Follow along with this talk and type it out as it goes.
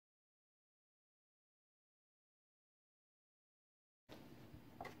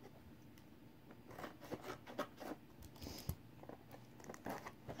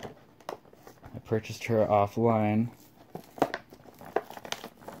purchased her offline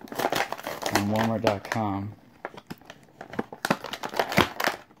on Walmart.com.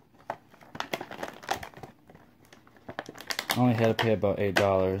 I only had to pay about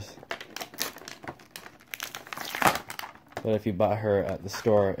 $8. But if you bought her at the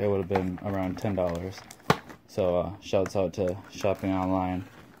store, it would have been around $10. So shouts out to shopping online.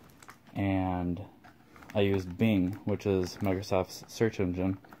 And I used Bing, which is Microsoft's search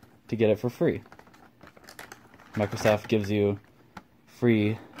engine, to get it for free. Microsoft gives you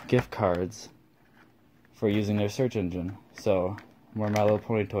free gift cards for using their search engine. So more My Little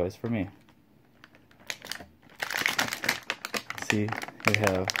Pony toys for me. See, we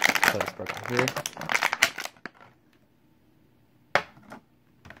have Twilight Sparkle here.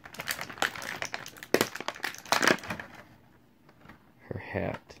 Her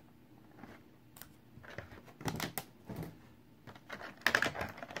hat.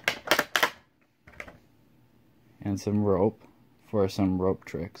 And some rope for some rope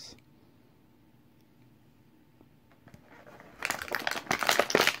tricks.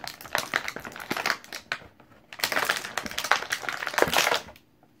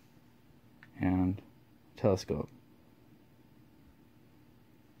 And telescope.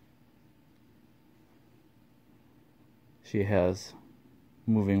 She has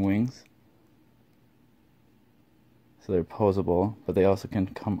moving wings, so they're posable, but they also can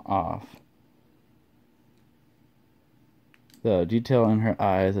come off. The detail in her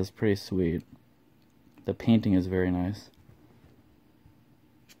eyes is pretty sweet. The painting is very nice.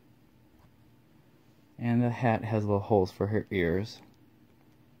 And the hat has little holes for her ears.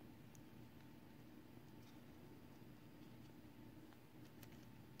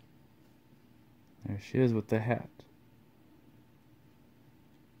 There she is with the hat.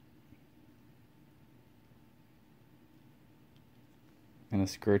 And the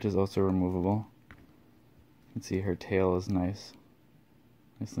skirt is also removable. You can see her tail is nicely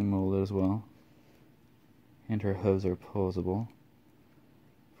molded as well. And her hooves are posable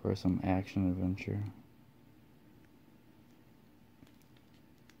for some action adventure.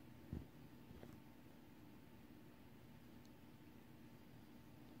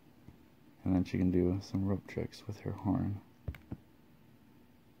 And then she can do some rope tricks with her horn.